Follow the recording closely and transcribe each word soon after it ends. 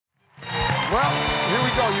Well, here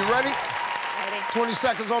we go. You ready? Ready. 20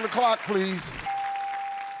 seconds on the clock, please.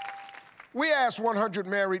 We asked 100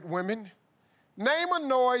 married women, name a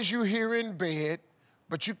noise you hear in bed,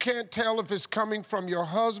 but you can't tell if it's coming from your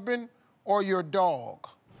husband or your dog.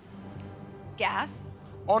 Gas.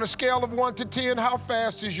 On a scale of 1 to 10, how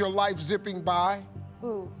fast is your life zipping by?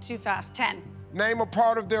 Ooh, too fast. 10. Name a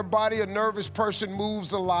part of their body a nervous person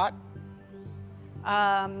moves a lot.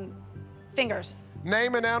 Fingers.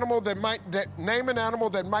 Name an animal that might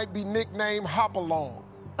be nicknamed Hopalong.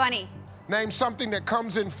 Bunny. Name something that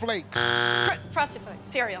comes in flakes. Frosted Flakes.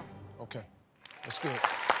 Cereal. Okay, that's good.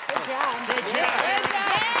 Good job. Good job.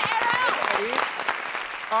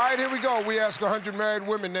 All right, here we go. We ask 100 married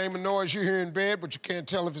women, name a noise you hear in bed, but you can't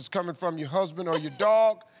tell if it's coming from your husband or your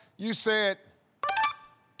dog. You said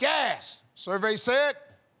gas. Survey said?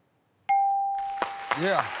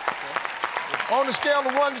 Yeah. On a scale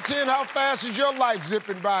of 1 to 10, how fast is your life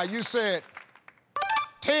zipping by? You said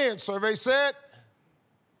 10. Survey said?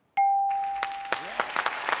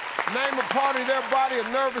 Name a part of their body a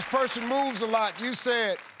nervous person moves a lot. You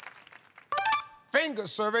said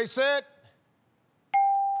fingers. Survey said?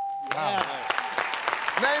 Wow.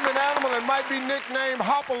 Name an animal that might be nicknamed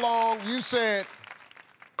Hopalong. You said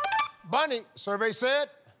bunny. Survey said?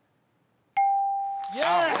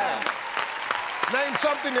 Yeah. Name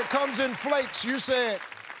something that comes in flakes. You said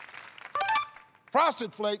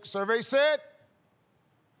Frosted Flakes. Survey said?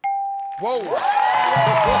 Whoa. That's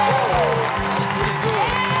pretty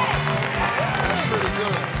good. That's pretty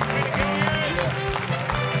good. Yeah.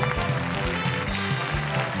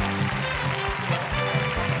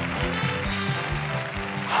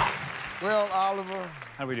 Well, Oliver.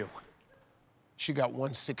 How do we do? She got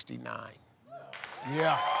 169.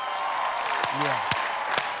 Yeah. Yeah.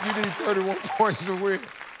 You need 31 points to win.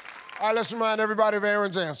 All right, let's remind everybody of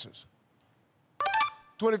Erinn's answers.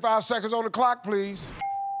 25 seconds on the clock, please.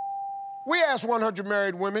 We asked 100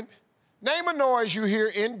 married women, name a noise you hear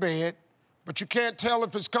in bed, but you can't tell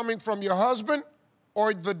if it's coming from your husband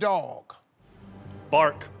or the dog.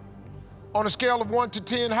 Bark. On a scale of 1 to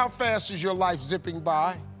 10, how fast is your life zipping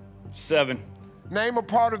by? 7. Name a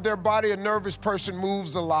part of their body a nervous person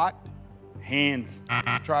moves a lot. Hands.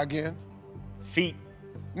 Try again. Feet.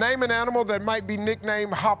 Name an animal that might be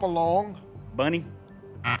nicknamed Hopalong. Bunny.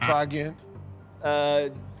 Try again.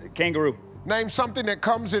 Kangaroo. Name something that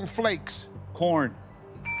comes in flakes. Corn.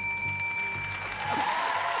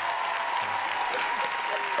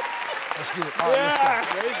 That's good. All right,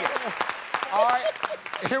 let's go. All right,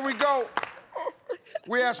 here we go.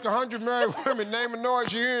 We ask 100 married women, name a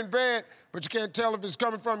noise you hear in bed, but you can't tell if it's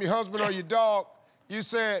coming from your husband or your dog. You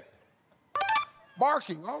said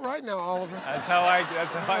barking. All right now, Oliver. That's how I do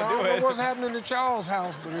I don't it. know what's happening at Charles'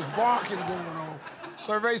 house, but there's barking going on.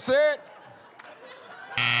 Survey said?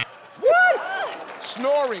 What?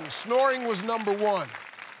 Snoring. Snoring was number 1.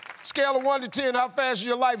 Scale of 1 to 10, how fast is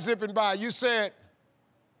your life zipping by? You said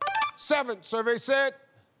 7. Survey said?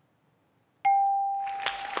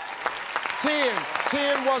 10.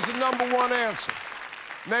 10 was the number 1 answer.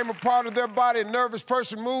 Name a part of their body a nervous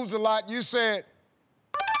person moves a lot. You said?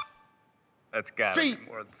 That's got feet.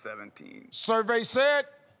 more than 17. Survey said?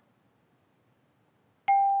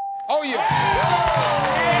 Oh, yeah.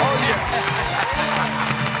 Oh, yeah.